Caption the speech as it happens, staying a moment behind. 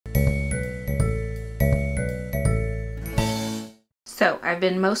So I've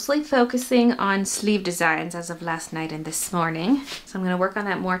been mostly focusing on sleeve designs as of last night and this morning. So I'm gonna work on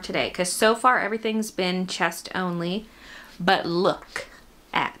that more today because so far everything's been chest only. But look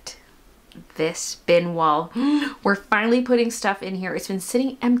at this bin wall. We're finally putting stuff in here. It's been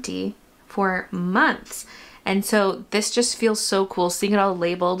sitting empty for months. And so this just feels so cool, seeing it all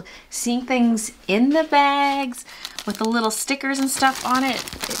labeled, seeing things in the bags with the little stickers and stuff on it.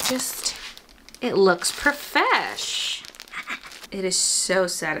 It looks profesh. It is so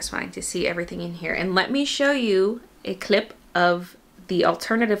satisfying to see everything in here. And let me show you a clip of the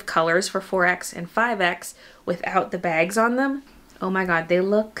alternative colors for 4X and 5X without the bags on them. Oh my God, they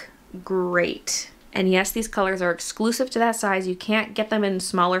look great. And yes, these colors are exclusive to that size. You can't get them in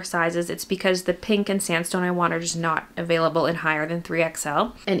smaller sizes. It's because the pink and sandstone I want are just not available in higher than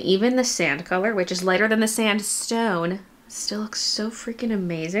 3XL. And even the sand color, which is lighter than the sandstone, still looks so freaking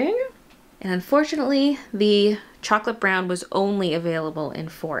amazing. And unfortunately, the chocolate brown was only available in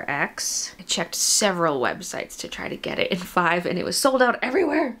 4X. I checked several websites to try to get it in 5 and it was sold out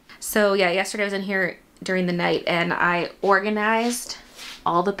everywhere. So yeah, yesterday I was in here during the night and I organized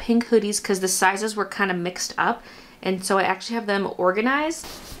all the pink hoodies because the sizes were kind of mixed up, and so I actually have them organized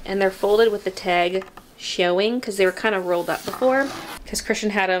and they're folded with the tag showing because they were kind of rolled up before, because Christian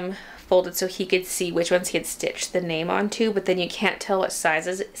had them folded so he could see which ones he had stitched the name onto, but then you can't tell what size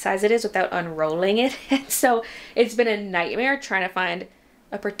it is without unrolling it. And so it's been a nightmare trying to find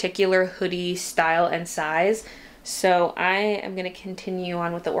a particular hoodie style and size. So I am going to continue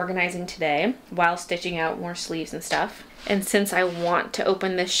on with the organizing today while stitching out more sleeves and stuff. And since I want to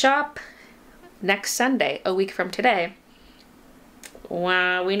open this shop next Sunday, a week from today,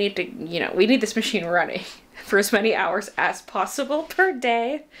 well, we need to, we need this machine running for as many hours as possible per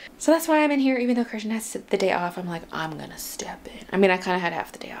day. So that's why I'm in here, even though Christian has the day off. I'm like, I'm gonna step in. I mean, I kind of had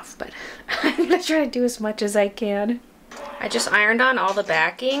half the day off, but I'm gonna try to do as much as I can. I just ironed on all the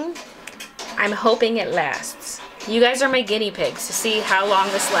backing. I'm hoping it lasts. You guys are my guinea pigs to see how long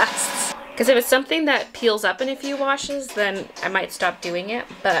this lasts. Because if it's something that peels up in a few washes, then I might stop doing it,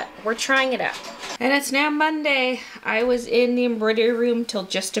 but we're trying it out. And it's now Monday. I was in the embroidery room till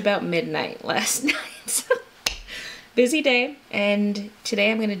just about midnight last night. So, busy day. And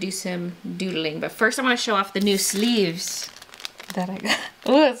today I'm going to do some doodling. But first I want to show off the new sleeves that I got.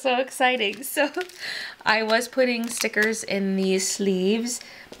 Oh, it's so exciting. So I was putting stickers in these sleeves,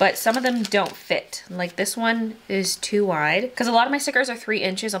 but some of them don't fit. Like this one is too wide because a lot of my stickers are 3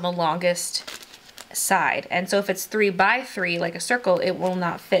 inches on the longest side. And so if it's 3 by 3, like a circle, it will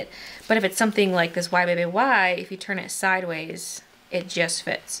not fit. But if it's something like this Y baby Y, if you turn it sideways, it just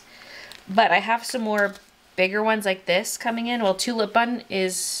fits. But I have some more bigger ones like this coming in. Well, Tulip Bun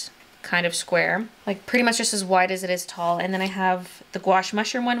is kind of square, like pretty much just as wide as it is tall. And then I have the gouache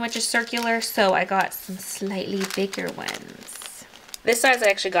mushroom one, which is circular, so I got some slightly bigger ones. This size I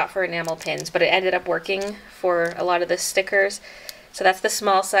actually got for enamel pins, but it ended up working for a lot of the stickers. So that's the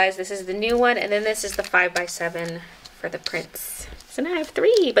small size. This is the new one, and then this is the 5 by 7 for the prints. So now I have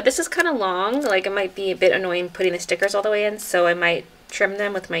 3, but this is kind of long. Like it might be a bit annoying putting the stickers all the way in, so I might trim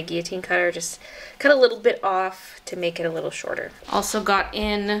them with my guillotine cutter, just cut a little bit off to make it a little shorter. Also got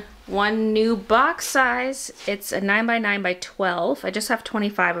in one new box size. It's a 9 by 9 by 12. I just have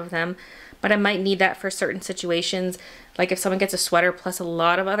 25 of them, but I might need that for certain situations, like if someone gets a sweater plus a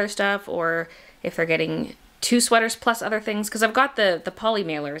lot of other stuff, or if they're getting 2 sweaters plus other things, because I've got the poly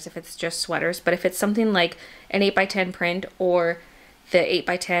mailers if it's just sweaters, but if it's something like an 8 by 10 print or the 8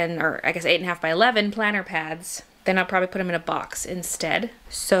 by 10, or I guess 8.5 by 11 planner pads, then I'll probably put them in a box instead.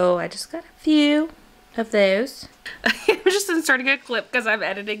 So I just got a few of those. I'm just inserting a clip because I'm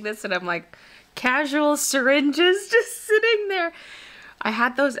editing this and I'm like, casual syringes just sitting there. I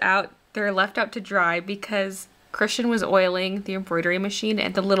had those out. They're left out to dry because Christian was oiling the embroidery machine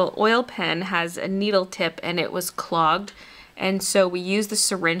and the little oil pen has a needle tip and it was clogged. And so we used the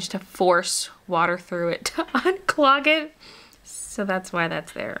syringe to force water through it to unclog it. So that's why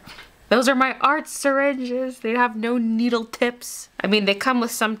that's there. Those are my art syringes. They have no needle tips. I mean, they come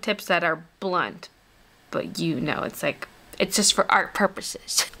with some tips that are blunt, but it's like, it's just for art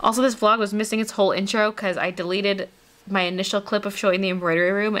purposes. Also, this vlog was missing its whole intro because I deleted my initial clip of showing the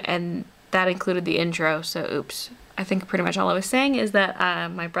embroidery room and that included the intro, so oops. I think pretty much all I was saying is that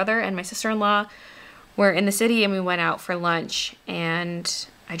my brother and my sister-in-law were in the city and we went out for lunch and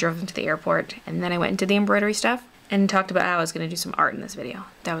I drove them to the airport and then I went into the embroidery stuff and talked about how I was going to do some art in this video.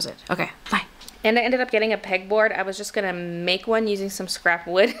 That was it. Okay, bye. And I ended up getting a pegboard. I was just going to make one using some scrap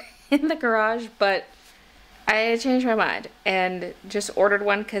wood in the garage, but I changed my mind and just ordered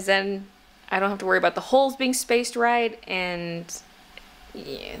one because then I don't have to worry about the holes being spaced right, and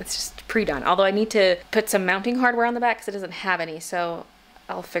Yeah, it's just pre-done. Although I need to put some mounting hardware on the back because it doesn't have any, so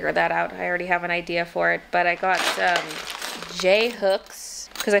I'll figure that out. I already have an idea for it, but I got J hooks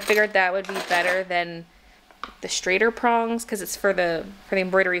because I figured that would be better than the straighter prongs because it's for the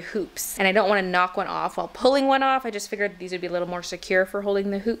embroidery hoops, and I don't want to knock one off while pulling one off. I just figured these would be a little more secure for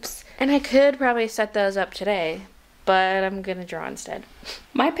holding the hoops, and I could probably set those up today, but I'm gonna draw instead.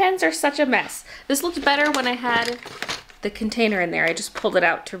 My pens are such a mess. This looked better when I had the container in there. I just pulled it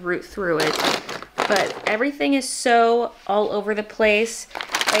out to root through it, but everything is so all over the place.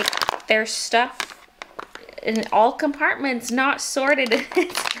 Like, there's stuff in all compartments not sorted.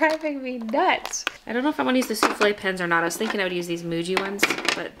 It's driving me nuts. I don't know if I want to use the souffle pens or not. I was thinking I would use these Muji ones,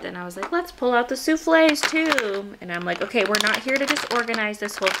 but then I was like, let's pull out the souffles too. And I'm like, okay, we're not here to just organize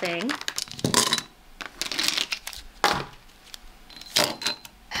this whole thing.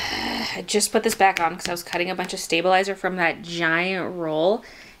 I just put this back on because I was cutting a bunch of stabilizer from that giant roll,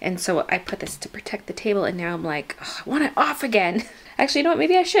 and so I put this to protect the table, and now I'm like, oh, I want it off again. Actually, you know what,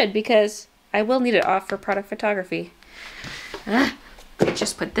 maybe I should, because I will need it off for product photography. I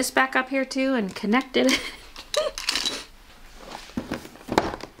just put this back up here too and connected it.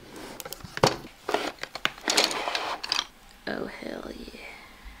 Oh, hell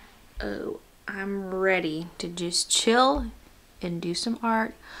yeah. Oh, I'm ready to just chill and do some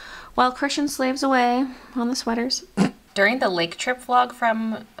art while Christian slaves away on the sweaters. During the lake trip vlog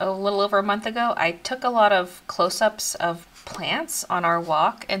from a little over a month ago, I took a lot of close-ups of plants on our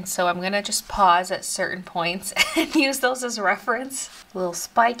walk, and so I'm gonna just pause at certain points and use those as reference. Little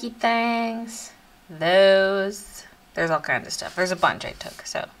spiky things, those. There's all kinds of stuff. There's a bunch I took,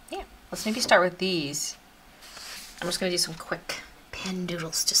 so yeah. Let's maybe start with these. I'm just gonna do some quick pen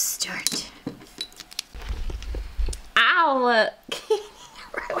doodles to start. Ow!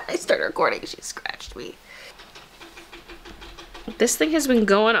 Right when I started recording, she scratched me. This thing has been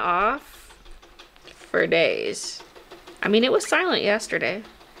going off for days. I mean, it was silent yesterday.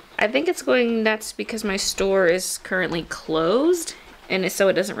 I think it's going nuts because my store is currently closed, and so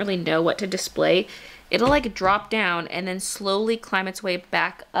it doesn't really know what to display. It'll like drop down and then slowly climb its way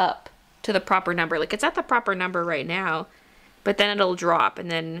back up to the proper number. Like, it's at the proper number right now, but then it'll drop and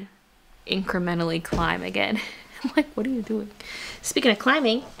then incrementally climb again. I'm like, what are you doing? Speaking of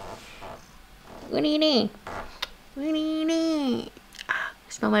climbing, what do you need? What do you need?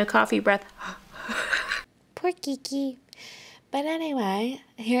 Smell my coffee breath. Poor Kiki. But anyway,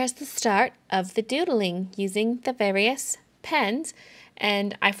 here's the start of the doodling using the various pens.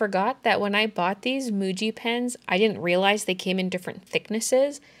 And I forgot that when I bought these Muji pens, I didn't realize they came in different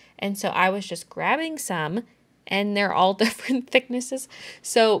thicknesses. And so I was just grabbing some, and they're all different thicknesses.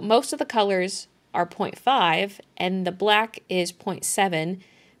 So most of the colors are 0.5 and the black is 0.7,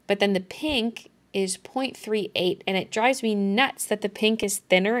 but then the pink is 0.38, and it drives me nuts that the pink is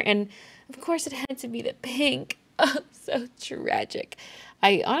thinner, and of course it had to be the pink. Oh, so tragic.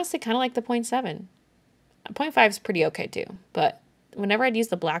 I honestly kind of like the 0.7. 0.5 is pretty okay too, but whenever I'd use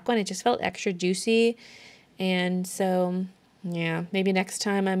the black one, it just felt extra juicy, and so yeah, maybe next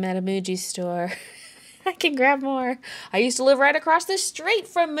time I'm at a Muji store, I can grab more. I used to live right across the street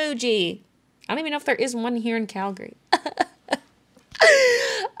from Muji. I don't even know if there is one here in Calgary.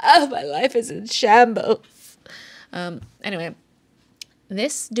 Oh, my life is in shambles. Anyway,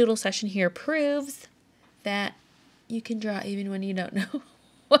 this doodle session here proves that you can draw even when you don't know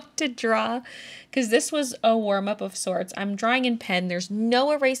what to draw, because this was a warm-up of sorts. I'm drawing in pen. There's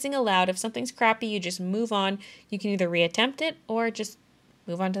no erasing allowed. If something's crappy, you just move on. You can either reattempt it or just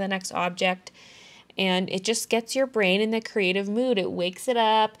move on to the next object. And it just gets your brain in the creative mood. It wakes it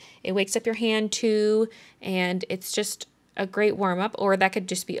up. It wakes up your hand too. And it's just a great warm-up, or that could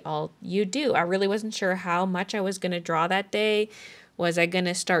just be all you do. I really wasn't sure how much I was going to draw that day. Was I going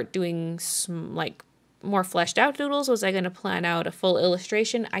to start doing some like more fleshed out doodles? Was I going to plan out a full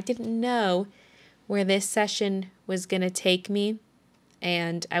illustration? I didn't know where this session was going to take me,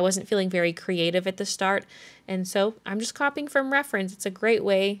 and I wasn't feeling very creative at the start. And so I'm just copying from reference. It's a great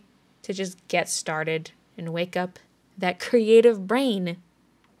way to just get started and wake up that creative brain.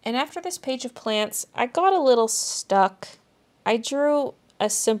 And after this page of plants, I got a little stuck. I drew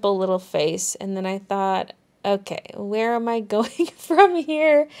a simple little face, and then I thought, okay, where am I going from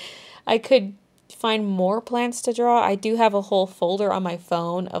here? I could find more plants to draw. I do have a whole folder on my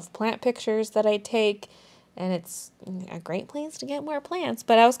phone of plant pictures that I take, and it's a great place to get more plants,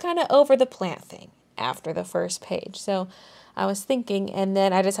 but I was kind of over the plant thing after the first page. So I was thinking, and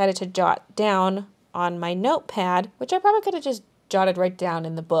then I decided to jot down on my notepad, which I probably could have just jotted right down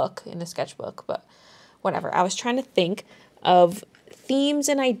in the book, in the sketchbook, but whatever. I was trying to think of themes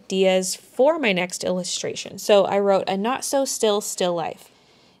and ideas for my next illustration. So I wrote a not so still life.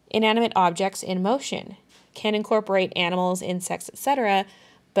 Inanimate objects in motion. Can incorporate animals, insects, etc.,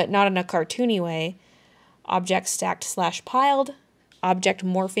 but not in a cartoony way. Objects stacked / piled. Object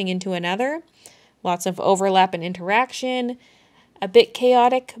morphing into another. Lots of overlap and interaction. A bit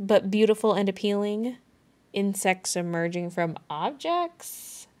chaotic, but beautiful and appealing. Insects emerging from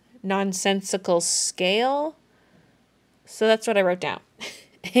objects. Nonsensical scale. So that's what I wrote down.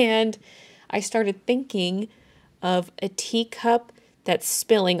 And I started thinking of a teacup that's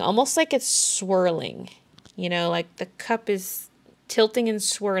spilling, almost like it's swirling. You know, like the cup is tilting and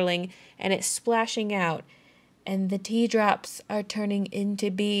swirling, and it's splashing out. And the tea drops are turning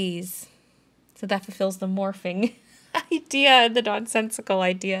into bees. So that fulfills the morphing idea, the nonsensical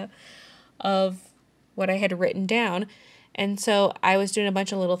idea of what I had written down. And so I was doing a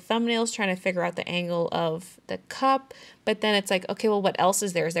bunch of little thumbnails trying to figure out the angle of the cup. But then it's like, okay, well, what else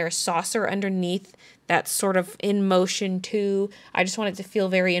is there? Is there a saucer underneath that's sort of in motion too? I just want it to feel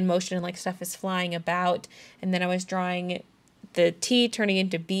very in motion and like stuff is flying about. And then I was drawing the tea turning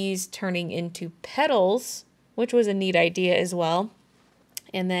into bees, turning into petals, which was a neat idea as well.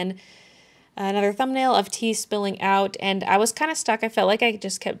 And then another thumbnail of tea spilling out. And I was kind of stuck. I felt like I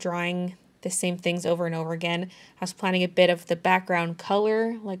just kept drawing the same things over and over again. I was planning a bit of the background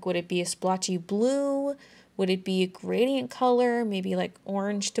color, like would it be a splotchy blue? Would it be a gradient color, maybe like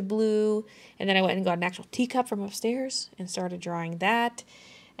orange to blue? And then I went and got an actual teacup from upstairs and started drawing that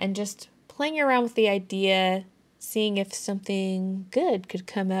and just playing around with the idea, seeing if something good could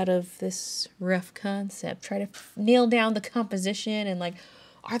come out of this rough concept. Try to nail down the composition and like,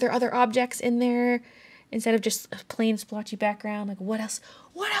 are there other objects in there? Instead of just a plain splotchy background, like what else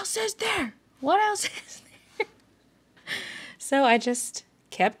is there? What else is there? So I just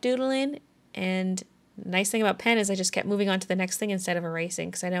kept doodling, and the nice thing about pen is I just kept moving on to the next thing instead of erasing,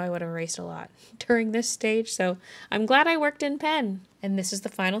 because I know I would have erased a lot during this stage. So I'm glad I worked in pen. And this is the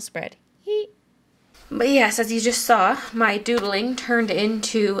final spread. But yes, as you just saw, my doodling turned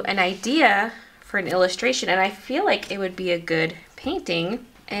into an idea for an illustration, and I feel like it would be a good painting.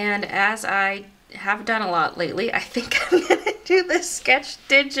 And as I have done a lot lately, I think I'm gonna do this sketch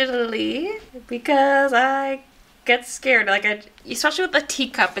digitally because I get scared. Like, especially with the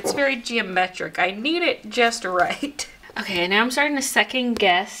teacup, it's very geometric. I need it just right. Okay, now I'm starting to second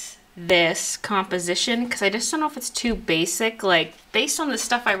guess this composition because I just don't know if it's too basic. Like, based on the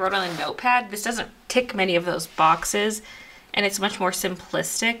stuff I wrote on the notepad, this doesn't tick many of those boxes, and it's much more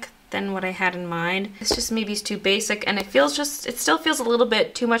simplistic than what I had in mind. It's just maybe it's too basic, and it still feels a little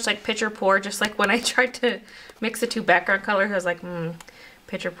bit too much like picture pour, just like when I tried to mix the two background colors, I was like,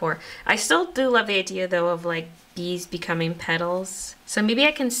 picture pour. I still do love the idea though of like bees becoming petals. So maybe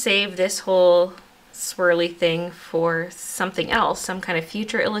I can save this whole swirly thing for something else, some kind of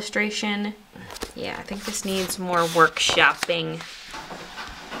future illustration. Yeah, I think this needs more workshopping.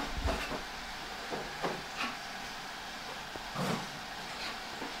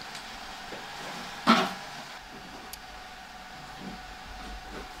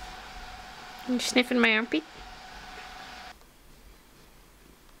 You sniffing my armpit?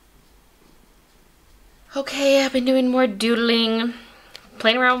 Okay, I've been doing more doodling,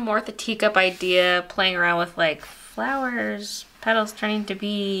 playing around more with the teacup idea, playing around with like flowers, petals turning to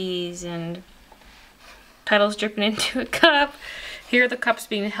bees, and petals dripping into a cup. Here the cup's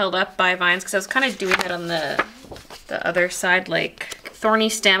being held up by vines because I was kind of doing that on the other side, like thorny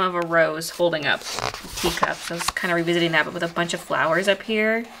stem of a rose holding up the teacup. So I was kind of revisiting that, but with a bunch of flowers up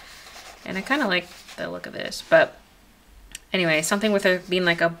here. And I kind of like the look of this, but anyway, something with it being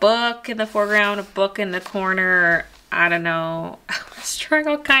like a book in the foreground, a book in the corner, I don't know. I was drawing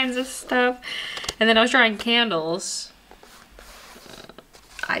all kinds of stuff. And then I was drawing candles.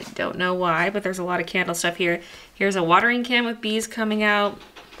 I don't know why, but there's a lot of candle stuff here. Here's a watering can with bees coming out,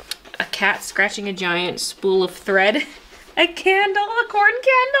 a cat scratching a giant spool of thread, a candle, a corn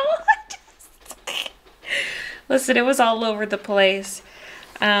candle. Listen, it was all over the place.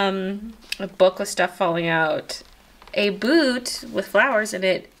 A book with stuff falling out, a boot with flowers in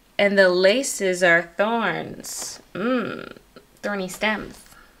it, and the laces are thorns. Thorny stems.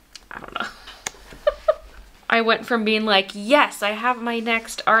 I don't know. I went from being like, yes, I have my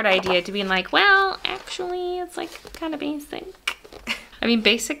next art idea, to being like, well, actually, it's like kind of basic. I mean,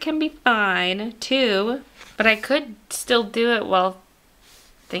 basic can be fine too, but I could still do it while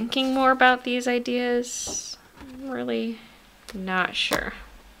thinking more about these ideas. I'm really not sure.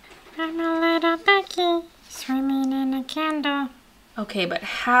 I'm a little ducky swimming in a candle. Okay, but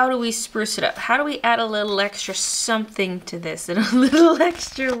how do we spruce it up? How do we add a little extra something to this and a little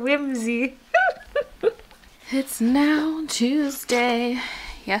extra whimsy? It's now Tuesday.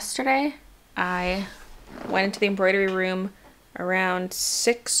 Yesterday, I went into the embroidery room around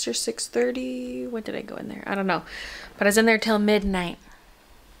 6 or 6:30. When did I go in there? I don't know. But I was in there till midnight,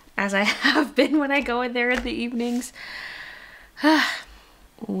 as I have been when I go in there in the evenings.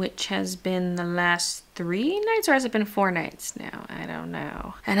 Which has been the last 3 nights, or has it been 4 nights now? I don't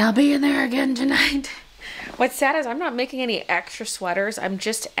know. And I'll be in there again tonight. What's sad is I'm not making any extra sweaters. I'm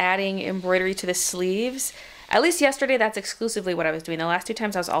just adding embroidery to the sleeves. At least yesterday, that's exclusively what I was doing. The last 2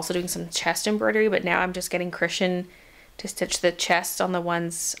 times I was also doing some chest embroidery, but now I'm just getting Christian to stitch the chest on the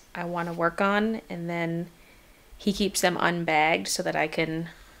ones I want to work on, and then he keeps them unbagged so that I can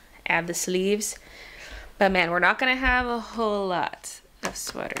add the sleeves. But man, we're not going to have a whole lot of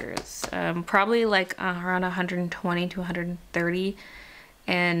sweaters. Probably like around 120 to 130,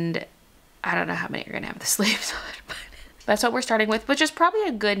 and I don't know how many are going to have the sleeves on, but that's what we're starting with, which is probably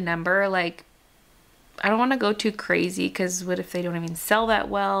a good number. Like, I don't want to go too crazy, because what if they don't even sell that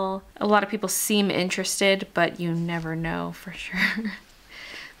well? A lot of people seem interested, but you never know for sure.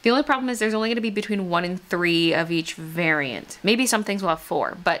 The only problem is there's only going to be between 1 and 3 of each variant. Maybe some things will have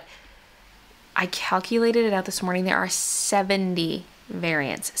 4, but I calculated it out this morning. There are 70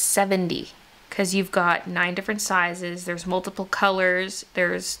 variants. 70. Because you've got 9 different sizes, there's multiple colors,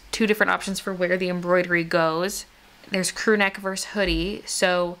 there's 2 different options for where the embroidery goes. There's crew neck versus hoodie,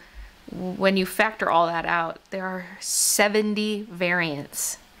 so when you factor all that out, there are 70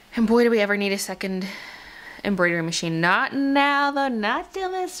 variants. And boy, do we ever need a second embroidery machine. Not now, though. Not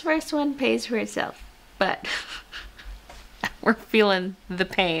till this first one pays for itself. But we're feeling the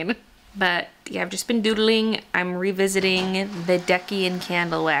pain. But yeah, I've just been doodling. I'm revisiting the decky and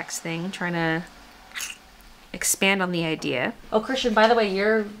candle wax thing, trying to expand on the idea. Oh, Christian, by the way,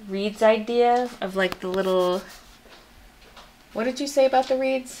 your reeds idea of like the little... What did you say about the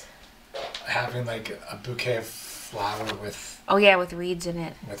reeds? Having like a bouquet of flower with... Oh yeah, with reeds in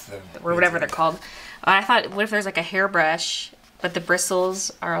it. With the... Or whatever they're called. I thought, what if there's like a hairbrush, but the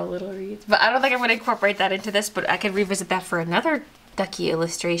bristles are all little reeds? But I don't think I'm going to incorporate that into this, but I could revisit that for another ducky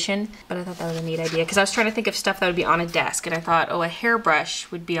illustration. But I thought that was a neat idea, because I was trying to think of stuff that would be on a desk, and I thought, oh, a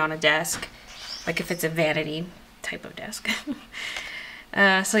hairbrush would be on a desk, like if it's a vanity type of desk.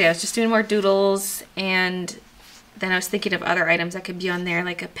 So yeah, I was just doing more doodles, and then I was thinking of other items that could be on there,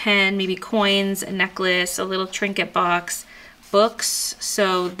 like a pen, maybe coins, a necklace, a little trinket box, books.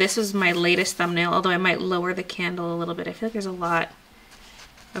 So this was my latest thumbnail, although I might lower the candle a little bit. I feel like there's a lot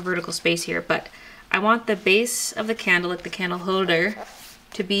of vertical space here, but I want the base of the candle, like the candle holder,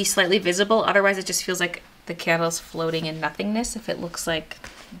 to be slightly visible. Otherwise it just feels like the candle's floating in nothingness if it looks like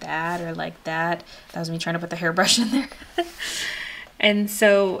that or like that. That was me trying to put the hairbrush in there. And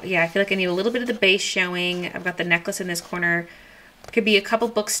so, yeah, I feel like I need a little bit of the base showing. I've got the necklace in this corner. Could be a couple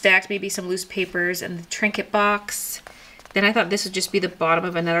books stacked, maybe some loose papers, and the trinket box. Then I thought this would just be the bottom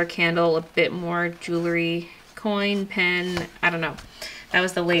of another candle, a bit more jewelry, coin, pen, I don't know. That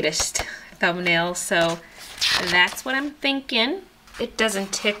was the latest thumbnail, so that's what I'm thinking. It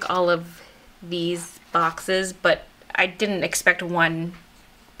doesn't tick all of these boxes, but I didn't expect one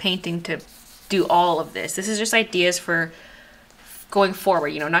painting to do all of this. This is just ideas for going forward,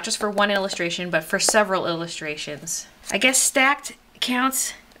 you know, not just for one illustration, but for several illustrations. I guess stacked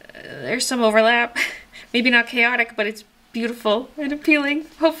counts. There's some overlap. Maybe not chaotic, but it's beautiful and appealing,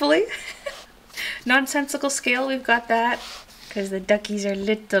 hopefully. Nonsensical scale, we've got that, because the duckies are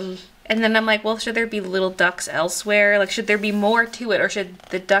little. And then I'm like, well, should there be little ducks elsewhere? Like, should there be more to it, or should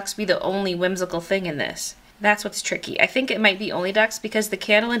the ducks be the only whimsical thing in this? That's what's tricky. I think it might be only ducks, because the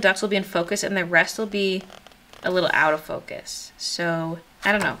candle and ducks will be in focus, and the rest will be a little out of focus. So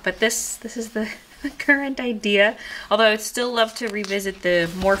I don't know, but this is the current idea, although I would still love to revisit the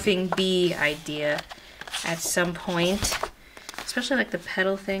morphing bee idea at some point, especially like the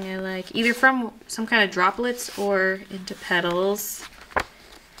petal thing. I like either from some kind of droplets or into petals.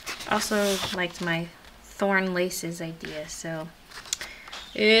 Also liked my thorn laces idea, so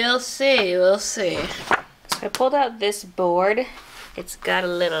we'll see. So I pulled out this board. It's got a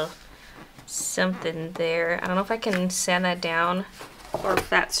little something there. I don't know if I can sand that down, or if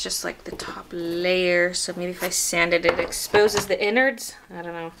that's just like the top layer. So maybe if I sand it, it exposes the innards. I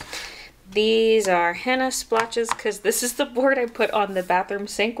don't know. These are henna splotches, because this is the board I put on the bathroom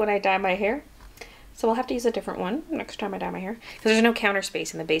sink when I dye my hair. So I'll have to use a different one next time I dye my hair, because there's no counter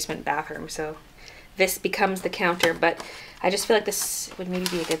space in the basement bathroom, so this becomes the counter. But I just feel like this would maybe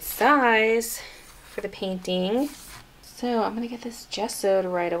be a good size for the painting. So I'm gonna get this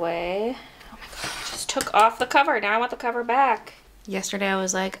gessoed right away. Oh my god, I just took off the cover. Now I want the cover back. Yesterday I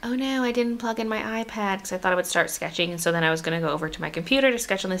was like, oh no, I didn't plug in my iPad, because I thought I would start sketching, and so then I was gonna go over to my computer to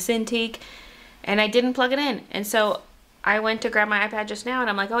sketch on the Cintiq, and I didn't plug it in. And so I went to grab my iPad just now and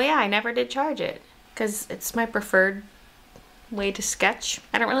I'm like, oh yeah, I never did charge it because it's my preferred way to sketch.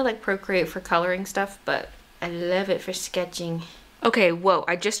 I don't really like Procreate for coloring stuff, but I love it for sketching. Okay, whoa,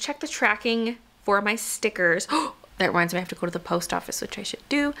 I just checked the tracking for my stickers. That reminds me, I have to go to the post office, which I should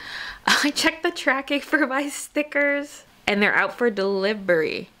do. I checked the tracking for my stickers and they're out for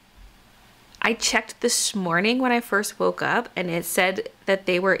delivery. I checked this morning when I first woke up and it said that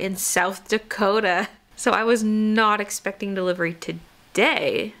they were in South Dakota. So I was not expecting delivery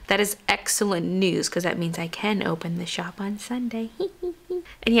today. That is excellent news because that means I can open the shop on Sunday.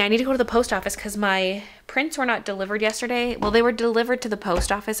 And yeah, I need to go to the post office because my prints were not delivered yesterday. Well, they were delivered to the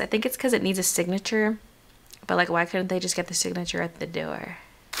post office. I think it's because it needs a signature. But like, why couldn't they just get the signature at the door?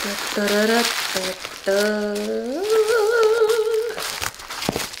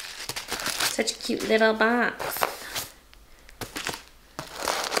 Such a cute little box.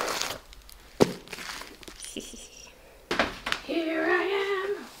 Here I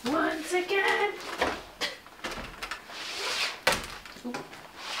am once again.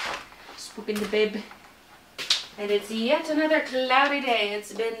 Swooping the bib. And it's yet another cloudy day.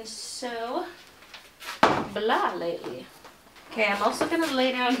 It's been so blah lately. Okay, I'm also gonna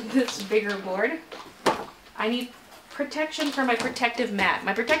lay down this bigger board. I need protection for my protective mat.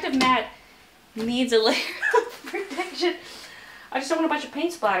 My protective mat needs a layer of protection. I just don't want a bunch of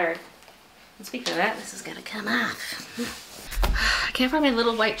paint splattered. And speaking of that, this is gonna come off. I can't find my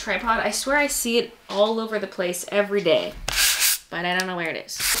little white tripod. I swear I see it all over the place every day, but I don't know where it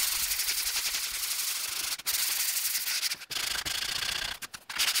is.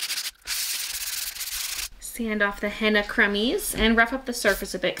 Sand off the henna crummies and rough up the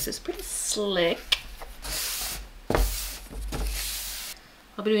surface a bit because it's pretty slick.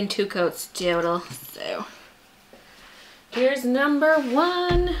 I'll be doing 2 coats total, so here's number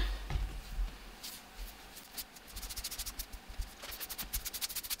 1.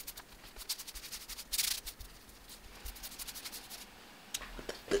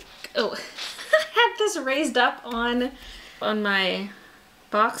 Oh, I had this raised up on my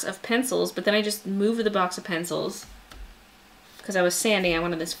box of pencils, but then I just moved the box of pencils because I was sanding. I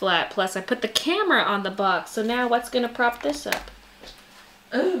wanted this flat. Plus, I put the camera on the box, so now what's gonna prop this up?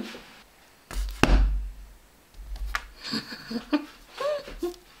 Oh.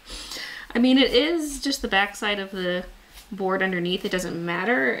 I mean, it is just the backside of the board underneath. It doesn't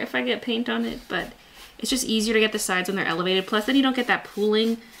matter if I get paint on it, but it's just easier to get the sides when they're elevated. Plus, then you don't get that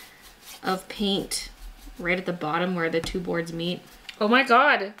pooling of paint right at the bottom where the 2 boards meet. Oh my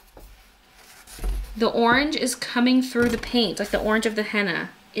god! The orange is coming through the paint, like the orange of the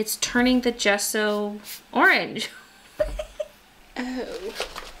henna. It's turning the gesso orange. Oh.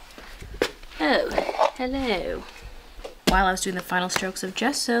 Oh, hello. While I was doing the final strokes of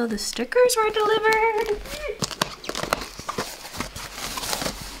gesso, the stickers were delivered.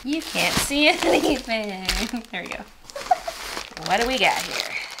 You can't see anything. There we go. What do we got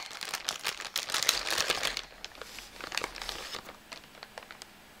here?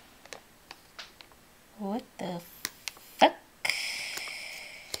 What the fuck?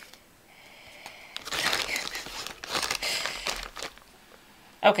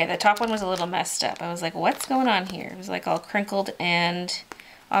 Okay, the top one was a little messed up. I was like, what's going on here? It was like all crinkled and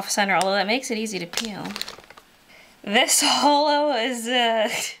off center, although that makes it easy to peel. This holo is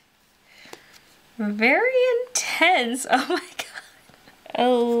very intense. Oh my god. A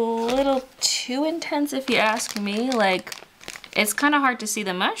little too intense if you ask me. Like, it's kind of hard to see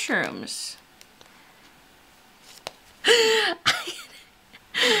the mushrooms.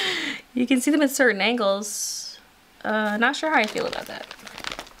 You can see them at certain angles. Not sure how I feel about that.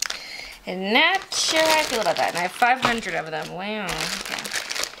 And not sure how I feel about that. And I have 500 of them. Wow.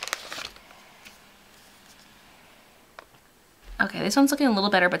 Okay, this one's looking a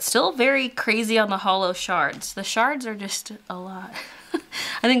little better, but still very crazy on the hollow shards. The shards are just a lot.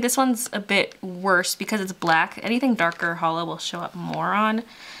 I think this one's a bit worse because it's black. Anything darker hollow will show up more on.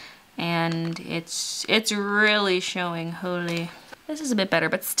 And it's really showing. Holy. This is a bit better,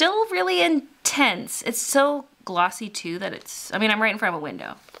 but still really intense. It's so glossy too that it's, I mean, I'm right in front of a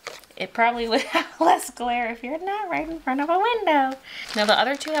window. It probably would have less glare if you're not right in front of a window. Now the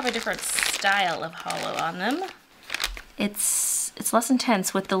other 2 have a different style of hollow on them. It's less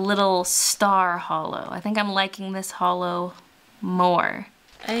intense with the little star hollow. I think I'm liking this hollow more.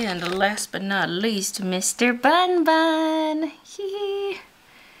 And last but not least, Mr. Bun Bun.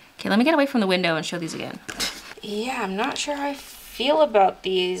 Okay, let me get away from the window and show these again. Yeah, I'm not sure how I feel about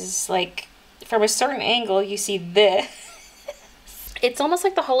these. Like, from a certain angle, you see this. It's almost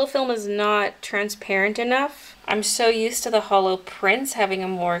like the holo film is not transparent enough. I'm so used to the hollow prints having a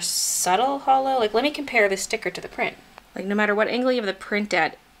more subtle hollow. Like, let me compare the sticker to the print. Like, no matter what angle you have the print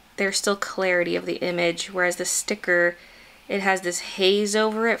at, there's still clarity of the image, whereas the sticker, it has this haze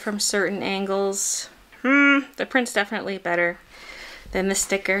over it from certain angles. The print's definitely better than the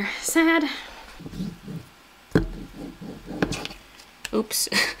sticker. Sad. Oops.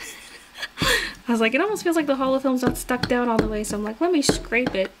 I was like, it almost feels like the hollow film's not stuck down all the way, so I'm like, let me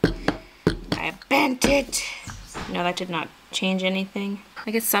scrape it. I bent it. No, that did not change anything.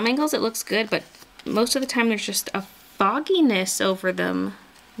 Like, at some angles it looks good, but most of the time there's just a fogginess over them.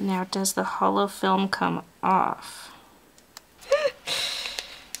 Now, does the hollow film come off?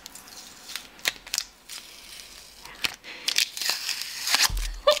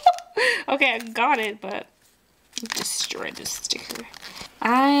 Okay, I got it, but I destroyed the sticker.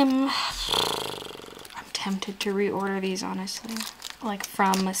 I'm tempted to reorder these, honestly. Like,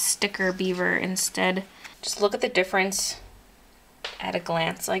 from a sticker beaver instead. Just look at the difference at a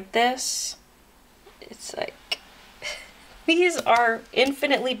glance like this. It's like, these are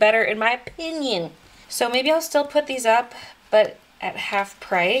infinitely better in my opinion. So maybe I'll still put these up, but at half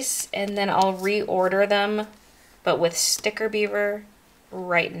price, and then I'll reorder them, but with sticker beaver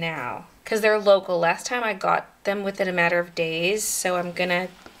right now. Because they're local. Last time I got them within a matter of days, so I'm gonna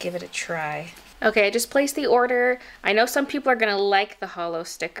give it a try. Okay, I just placed the order. I know some people are gonna like the hollow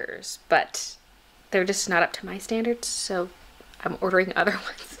stickers, but they're just not up to my standards, so I'm ordering other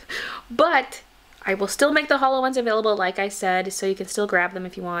ones. But I will still make the hollow ones available, like I said, so you can still grab them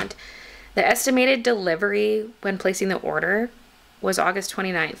if you want. The estimated delivery when placing the order was August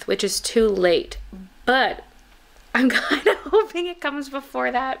 29th, which is too late, but I'm kind of hoping it comes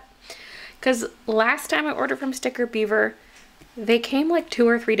before that. Because last time I ordered from Sticker Beaver, they came like 2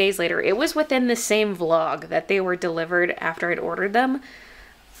 or 3 days later. It was within the same vlog that they were delivered after I'd ordered them.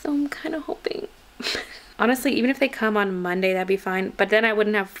 So I'm kind of hoping. Honestly, even if they come on Monday, that'd be fine. But then I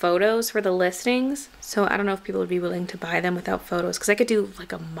wouldn't have photos for the listings. So I don't know if people would be willing to buy them without photos. Because I could do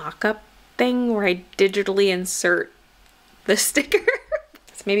like a mock-up thing where I digitally insert the sticker.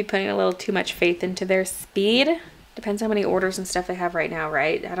 It's maybe putting a little too much faith into their speed. Depends how many orders and stuff they have right now,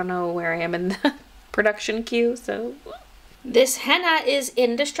 right? I don't know where I am in the production queue, so. This henna is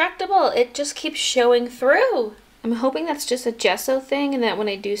indestructible. It just keeps showing through. I'm hoping that's just a gesso thing and that when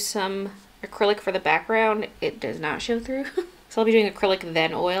I do some acrylic for the background, it does not show through. So I'll be doing acrylic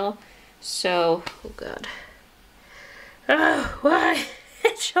then oil. So, oh God. Oh, why?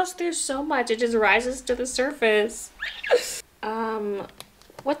 It shows through so much. It just rises to the surface.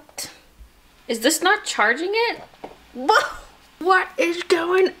 What? Is this not charging it? Whoa! What is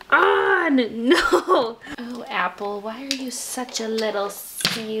going on? No! Oh, Apple, why are you such a little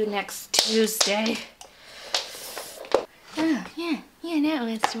see you next Tuesday? Oh, yeah, now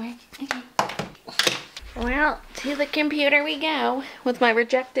it's work. Okay. Well, to the computer we go, with my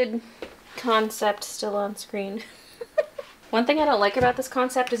rejected concept still on screen. One thing I don't like about this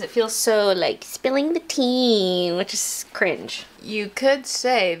concept is it feels so like spilling the tea, which is cringe. You could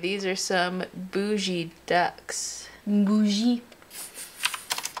say these are some bougie ducks. Bougie.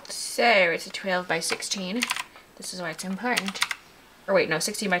 So it's a 12 by 16. This is why it's important. Or wait, no,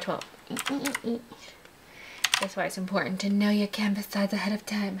 16 by 12. That's why it's important to know your canvas size ahead of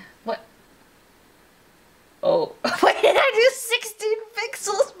time. What? Oh, why did I do 16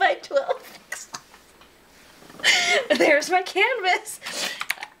 pixels by 12 pixels? There's my canvas.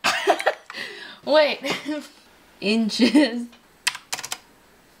 Wait. Inches.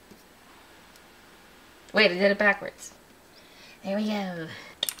 Wait, I did it backwards. There we go.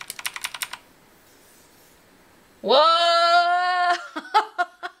 Whoa!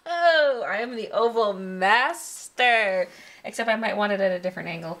 I am the oval master. Except I might want it at a different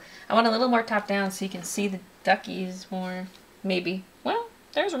angle. I want a little more top down so you can see the duckies more. Maybe. Well,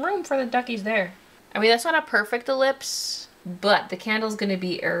 there's room for the duckies there. I mean, that's not a perfect ellipse, but the candle's gonna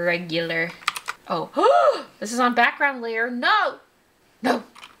be irregular. Oh, this is on background layer. No! No!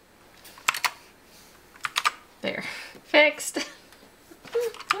 There. Fixed.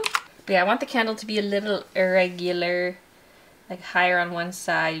 But yeah, I want the candle to be a little irregular. Like higher on one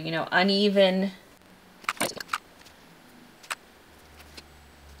side, you know, uneven.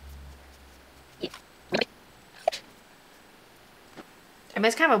 I mean,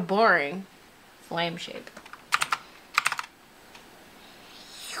 it's kind of a boring flame shape.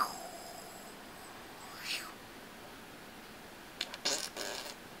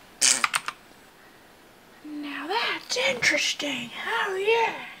 Now that's interesting. Oh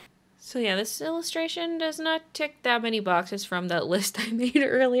yeah. So yeah, this illustration does not tick that many boxes from that list I made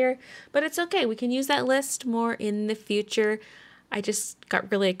earlier, but it's okay. We can use that list more in the future. I just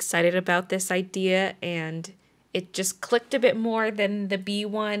got really excited about this idea and it just clicked a bit more than the B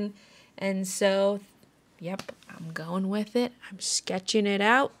one. And so, yep, I'm going with it. I'm sketching it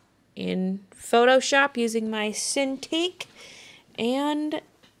out in Photoshop using my Cintiq. And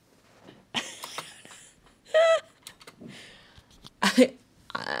I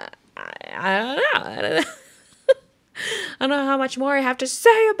don't know. I don't know how much more I have to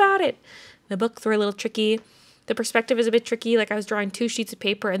say about it. The books were a little tricky. The perspective is a bit tricky. Like I was drawing 2 sheets of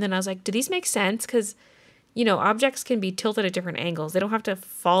paper and then I was like, do these make sense? Because, you know, objects can be tilted at different angles. They don't have to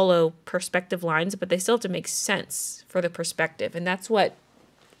follow perspective lines, but they still have to make sense for the perspective. And that's what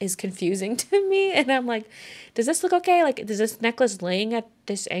is confusing to me. And I'm like, does this look okay? Like, does this necklace laying at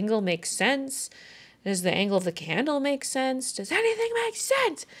this angle make sense? Does the angle of the candle make sense? Does anything make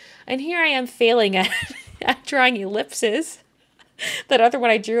sense? And here I am failing at, at drawing ellipses. That other one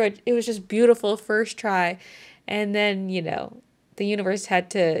I drew, it was just beautiful first try. And then, you know, the universe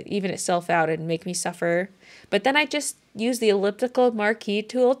had to even itself out and make me suffer. But then I just used the elliptical marquee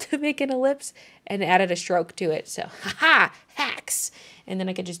tool to make an ellipse and added a stroke to it. So, haha, hacks. And then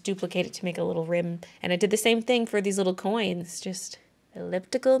I could just duplicate it to make a little rim. And I did the same thing for these little coins, just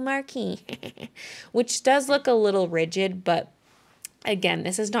elliptical marquee, which does look a little rigid, but again,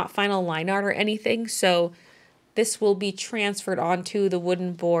 this is not final line art or anything, so this will be transferred onto the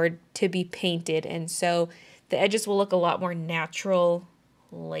wooden board to be painted, and so the edges will look a lot more natural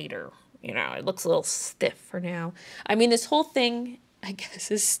later. You know, it looks a little stiff for now. I mean, this whole thing, I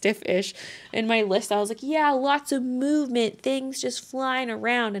guess, is stiff-ish. In my list, I was like, yeah, lots of movement, things just flying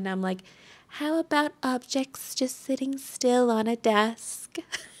around, and I'm like, how about objects just sitting still on a desk?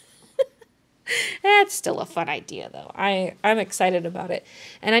 That's still a fun idea, though. I'm excited about it.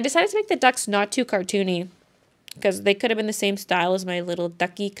 And I decided to make the ducks not too cartoony because they could have been the same style as my little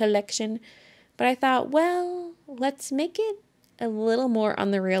ducky collection. But I thought, well, let's make it a little more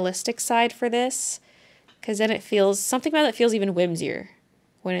on the realistic side for this because then it feels, something about it feels even whimsier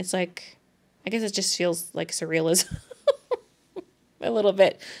when it's like, I guess it just feels like surrealism. A little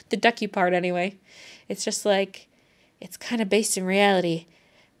bit. The ducky part, anyway. It's just like, it's kind of based in reality,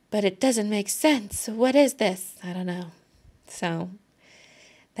 but it doesn't make sense. What is this? I don't know. So,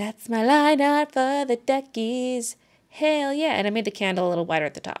 that's my line art for the duckies. Hell yeah. And I made the candle a little wider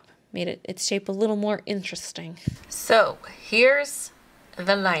at the top. Made it its shape a little more interesting. So, here's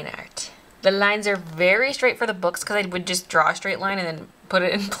the line art. The lines are very straight for the books because I would just draw a straight line and then put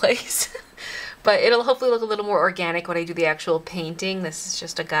it in place. But it'll hopefully look a little more organic when I do the actual painting. This is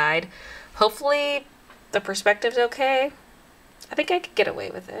just a guide. Hopefully the perspective's okay. I think I could get away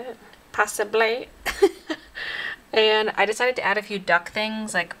with it. Possibly. And I decided to add a few duck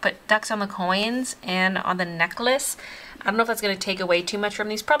things, like put ducks on the coins and on the necklace. I don't know if that's going to take away too much from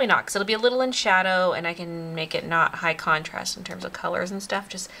these. Probably not, because it'll be a little in shadow and I can make it not high contrast in terms of colors and stuff.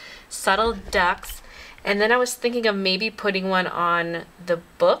 Just subtle ducks. And then I was thinking of maybe putting one on the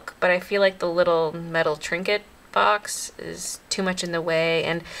book, but I feel like the little metal trinket box is too much in the way.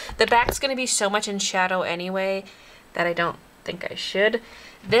 And the back's going to be so much in shadow anyway that I don't think I should.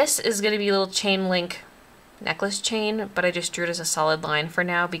 This is going to be a little chain link necklace chain, but I just drew it as a solid line for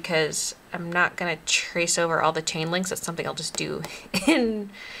now because I'm not going to trace over all the chain links. That's something I'll just do in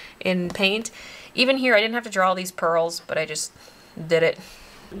paint. Even here, I didn't have to draw all these pearls, but I just did it.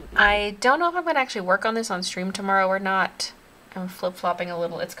 I don't know if I'm going to actually work on this on stream tomorrow or not. I'm flip-flopping a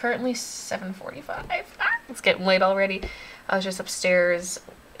little. It's currently 7:45. It's getting late already. I was just upstairs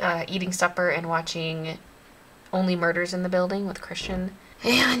eating supper and watching Only Murders in the Building with Christian.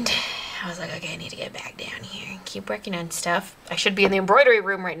 And I was like, okay, I need to get back down here and keep working on stuff. I should be in the embroidery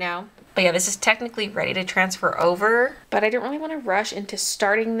room right now. But yeah, this is technically ready to transfer over. But I don't really want to rush into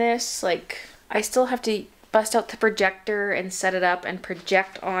starting this. Like, I still have to bust out the projector and set it up and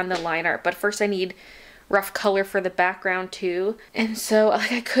project on the line art. But first I need rough color for the background too. And so,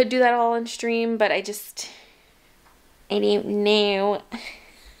 like, I could do that all on stream, but I don't know.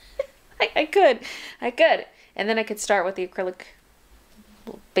 I could. And then I could start with the acrylic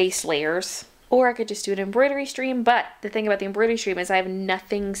base layers. Or I could just do an embroidery stream, but the thing about the embroidery stream is I have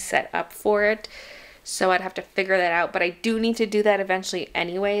nothing set up for it. So I'd have to figure that out, but I do need to do that eventually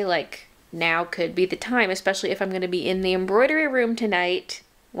anyway. Like, now could be the time, especially if I'm going to be in the embroidery room tonight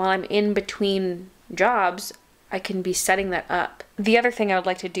while I'm in between jobs. I can be setting that up. The other thing I would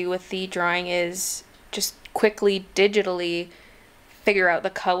like to do with the drawing is just quickly digitally figure out the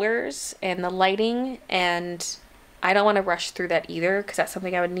colors and the lighting, and I don't want to rush through that either because that's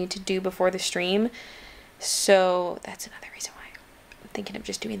something I would need to do before the stream. So that's another reason why I'm thinking of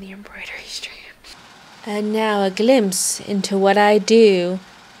just doing the embroidery stream. And now a glimpse into what I do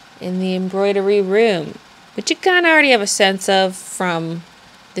in the embroidery room, which you kind of already have a sense of from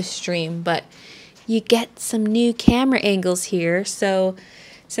the stream, but you get some new camera angles here. So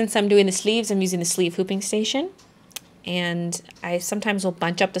since I'm doing the sleeves, I'm using the sleeve hooping station. And I sometimes will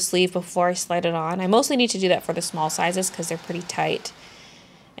bunch up the sleeve before I slide it on. I mostly need to do that for the small sizes because they're pretty tight.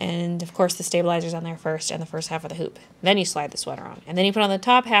 And of course the stabilizer's on there first and the first half of the hoop. Then you slide the sweater on. And then you put on the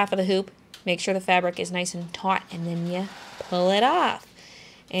top half of the hoop, make sure the fabric is nice and taut, and then you pull it off.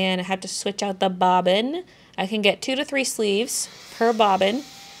 And I have to switch out the bobbin. I can get 2 to 3 sleeves per bobbin.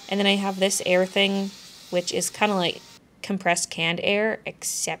 And then I have this air thing, which is kind of like compressed canned air,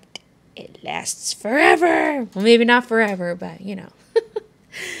 except it lasts forever. Well, maybe not forever, but you know.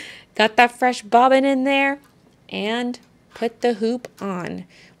 Got that fresh bobbin in there and put the hoop on,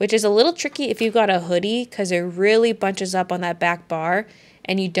 which is a little tricky if you've got a hoodie because it really bunches up on that back bar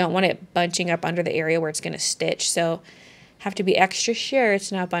and you don't want it bunching up under the area where it's going to stitch. So have to be extra sure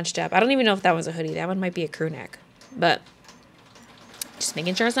it's not bunched up. I don't even know if that one's a hoodie. That one might be a crew neck, but just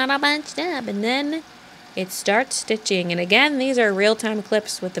making sure it's not all bunched up. And then it starts stitching. And again, these are real-time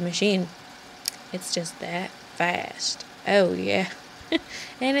clips with the machine. It's just that fast. Oh, yeah.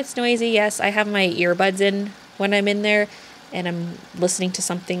 And it's noisy. Yes, I have my earbuds in when I'm in there and I'm listening to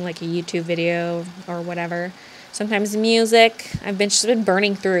something like a YouTube video or whatever. Sometimes music. I've just been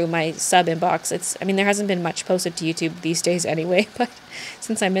burning through my sub inbox. I mean, there hasn't been much posted to YouTube these days anyway, but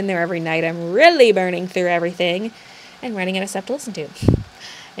since I'm in there every night, I'm really burning through everything and running out of stuff to listen to.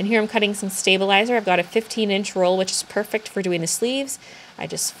 And here I'm cutting some stabilizer. I've got a 15-inch roll, which is perfect for doing the sleeves. I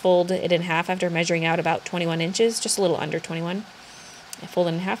just fold it in half after measuring out about 21 inches, just a little under 21. I fold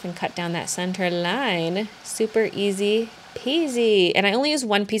it in half and cut down that center line. Super easy peasy. And I only use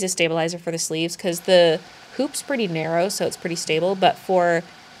one piece of stabilizer for the sleeves because the hoop's pretty narrow, so it's pretty stable. But for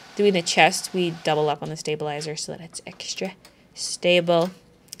doing the chest, we double up on the stabilizer so that it's extra stable.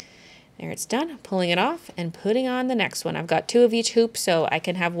 There, it's done. Pulling it off and putting on the next one. I've got 2 of each hoop, so I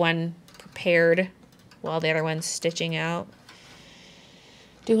can have one prepared while the other one's stitching out.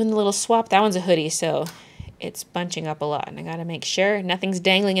 Doing the little swap. That one's a hoodie, so it's bunching up a lot. And I got to make sure nothing's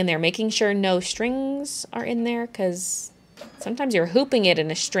dangling in there. Making sure no strings are in there, because sometimes you're hooping it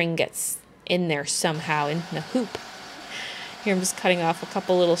and a string gets in there somehow in the hoop. Here I'm just cutting off a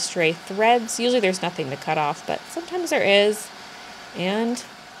couple little stray threads. Usually there's nothing to cut off, but sometimes there is. And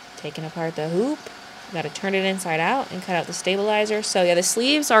taking apart the hoop. Got to turn it inside out and cut out the stabilizer. So yeah, the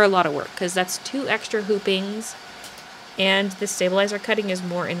sleeves are a lot of work because that's 2 extra hoopings. And the stabilizer cutting is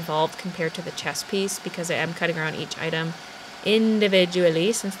more involved compared to the chest piece because I am cutting around each item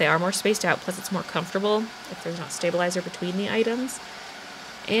individually since they are more spaced out. Plus it's more comfortable if there's not stabilizer between the items.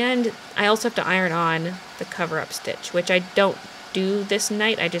 And I also have to iron on the cover-up stitch, which I don't do this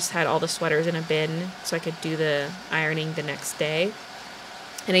night. I just had all the sweaters in a bin so I could do the ironing the next day.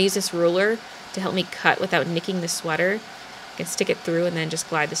 And I use this ruler to help me cut without nicking the sweater. I can stick it through and then just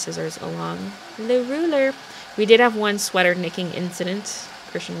glide the scissors along the ruler. We did have one sweater nicking incident.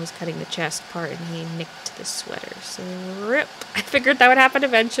 Christian was cutting the chest part and he nicked the sweater. So rip. I figured that would happen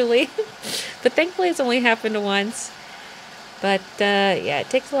eventually. But thankfully it's only happened once. But yeah,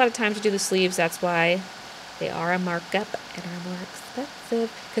 it takes a lot of time to do the sleeves. That's why they are a markup and are more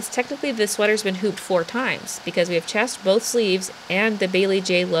expensive. Because technically the sweater's been hooped 4 times. Because we have chest, both sleeves, and the Baylee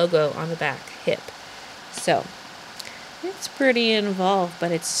J logo on the back hip. So it's pretty involved,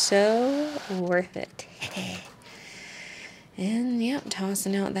 but it's so worth it. And yep,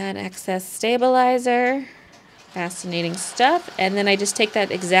 tossing out that excess stabilizer. Fascinating stuff. And then I just take that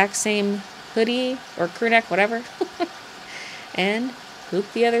exact same hoodie or crew neck, whatever, and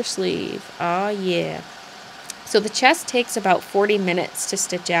hoop the other sleeve. Oh yeah. So the chest takes about 40 minutes to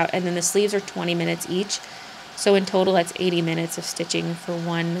stitch out, and then the sleeves are 20 minutes each. So in total, that's 80 minutes of stitching for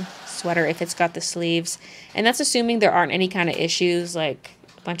one sweater if it's got the sleeves. And that's assuming there aren't any kind of issues like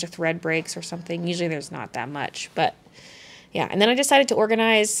a bunch of thread breaks or something. Usually there's not that much, but yeah. And then I decided to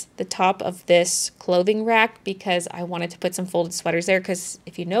organize the top of this clothing rack because I wanted to put some folded sweaters there, because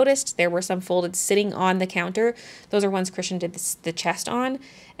if you noticed, there were some folded sitting on the counter. Those are ones Christian did the chest on,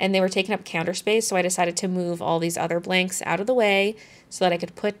 and they were taking up counter space, so I decided to move all these other blanks out of the way so that I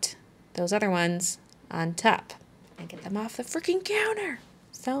could put those other ones on top and get them off the freaking counter.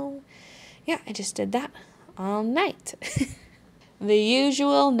 So yeah, I just did that all night. The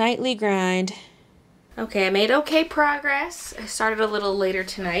usual nightly grind. Okay, I made okay progress. I started a little later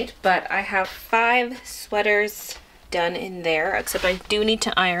tonight, but I have 5 sweaters done in there, except I do need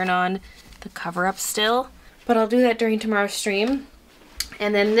to iron on the cover-up still, but I'll do that during tomorrow's stream.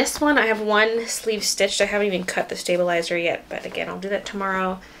 And then this one, I have 1 sleeve stitched. I haven't even cut the stabilizer yet, but again, I'll do that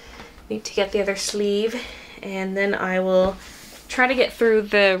tomorrow. Need to get the other sleeve, and then I will try to get through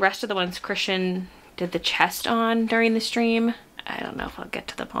the rest of the ones Christian did the chest on during the stream. I don't know if I'll get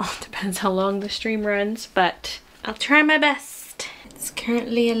to them all. Depends how long the stream runs, but I'll try my best. It's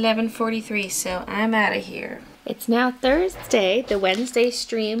currently 11:43, so I'm out of here. It's now Thursday. The Wednesday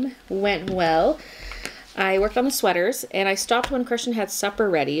stream went well. I worked on the sweaters, and I stopped when Christian had supper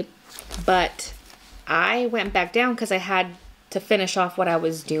ready, but I went back down because I had to finish off what I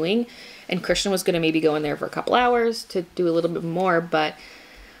was doing, and Christian was going to maybe go in there for a couple hours to do a little bit more, but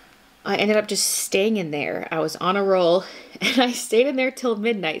I ended up just staying in there. I was on a roll, and I stayed in there till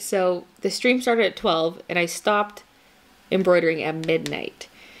midnight. So the stream started at 12, and I stopped embroidering at midnight.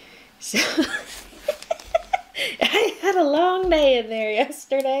 So I had a long day in there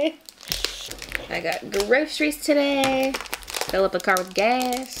yesterday. I got groceries today, fill up a car with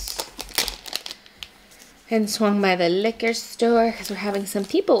gas, and swung by the liquor store because we're having some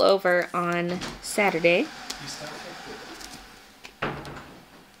people over on Saturday.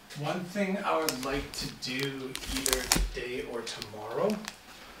 One thing I would like to do either today or tomorrow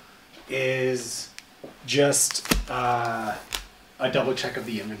is just a double check of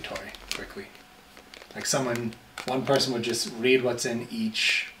the inventory quickly. Like one person would just read what's in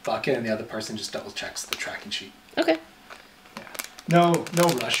each bucket and the other person just double checks the tracking sheet. Okay. Yeah. No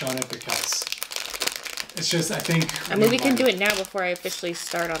rush on it because it's just, I think... I mean, we can do it now before I officially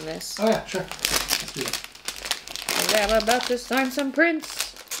start on this. Oh yeah, sure. Let's do it. I'm about to sign some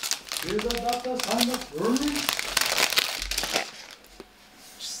prints. He's about to sign the prints. Okay.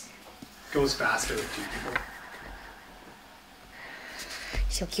 Just goes faster with two people.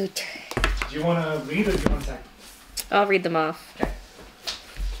 So cute. Do you want to read or do you want to type? I'll read them off. Okay.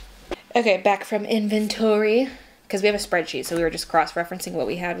 Okay, back from inventory, because we have a spreadsheet, so we were just cross-referencing what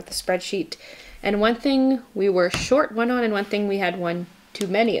we had with the spreadsheet. And one thing we were short one on, and one thing we had one too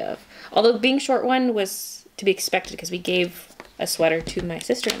many of. Although being short one was to be expected, because we gave a sweater to my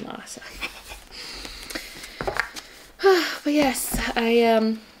sister-in-law. So. But yes,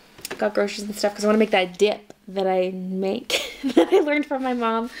 I got groceries and stuff, because I want to make that dip that I make, that I learned from my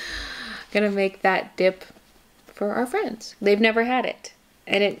mom. Gonna make that dip for our friends. They've never had it.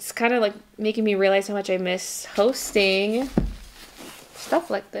 And it's kind of like making me realize how much I miss hosting stuff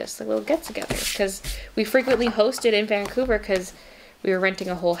like this, like little get-togethers. Because we frequently hosted in Vancouver because we were renting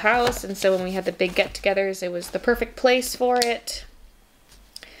a whole house. And so when we had the big get-togethers, it was the perfect place for it.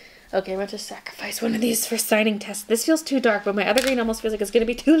 Okay, I'm going to sacrifice one of these for signing tests. This feels too dark, but my other green almost feels like it's going to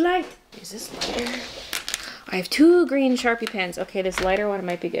be too light. Is this lighter? I have 2 green Sharpie pens. Okay, this lighter one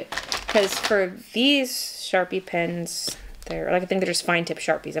might be good. Because for these Sharpie pens, they're like, I think they're just fine tip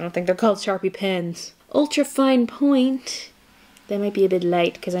Sharpies. I don't think they're called Sharpie pens. Ultra fine point. That might be a bit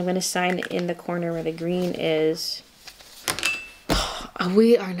light because I'm going to sign in the corner where the green is.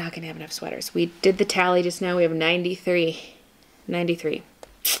 We are not going to have enough sweaters. We did the tally just now. We have 93. 93.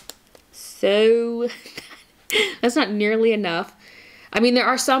 So that's not nearly enough. I mean, there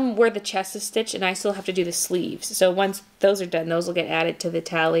are some where the chest is stitched and I still have to do the sleeves. So once those are done, those will get added to the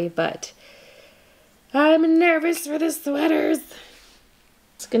tally, but I'm nervous for the sweaters.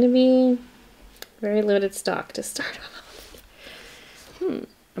 It's going to be very limited stock to start off.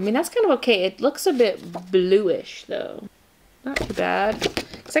 I mean, that's kind of okay. It looks a bit bluish, though. Not too bad.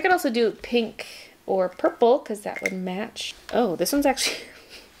 Because I could also do pink or purple, because that would match. Oh, this one's actually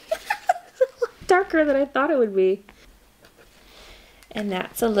darker than I thought it would be. And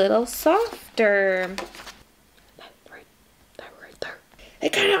that's a little softer. That right there. They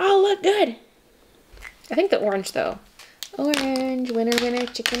kind of all look good. I think the orange, though. Orange, winner, winner,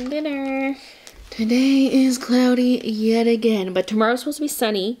 chicken dinner. Today is cloudy yet again, but tomorrow's supposed to be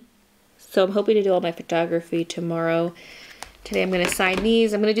sunny. So I'm hoping to do all my photography tomorrow. Today I'm going to sign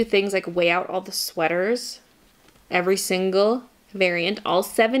these. I'm going to do things like weigh out all the sweaters. Every single variant. All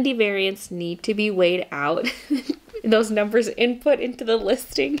 70 variants need to be weighed out. Those numbers input into the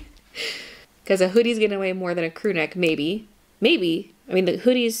listing. Because a hoodie's going to weigh more than a crew neck, maybe. Maybe. I mean, the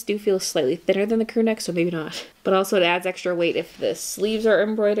hoodies do feel slightly thinner than the crew neck, so maybe not. But also it adds extra weight if the sleeves are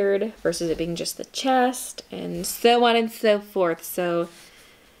embroidered versus it being just the chest, and so on and so forth. So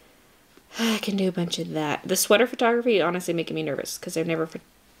I can do a bunch of that. The sweater photography honestly making me nervous because I've never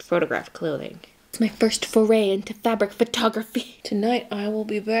photographed clothing. It's my first foray into fabric photography. Tonight I will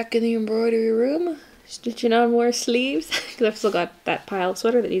be back in the embroidery room, stitching on more sleeves because I've still got that pile of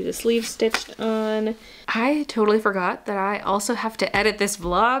sweater that needs a sleeve stitched on. I totally forgot that I also have to edit this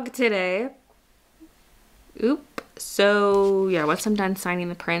vlog today. Oop. So yeah, once I'm done signing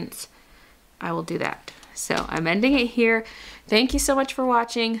the prints, I will do that. So I'm ending it here. Thank you so much for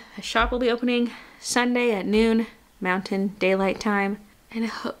watching. The shop will be opening Sunday at noon Mountain Daylight Time, and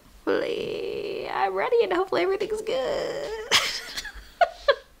hopefully I'm ready and hopefully everything's good.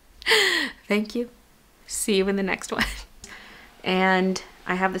 Thank you. See you in the next one. And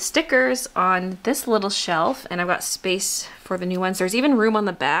I have the stickers on this little shelf, and I've got space for the new ones. There's even room on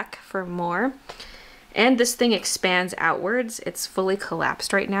the back for more. And this thing expands outwards. It's fully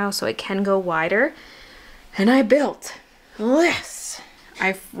collapsed right now, so it can go wider. And I built this.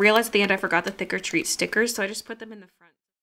 I realized at the end I forgot the thicker treat stickers, so I just put them in the front.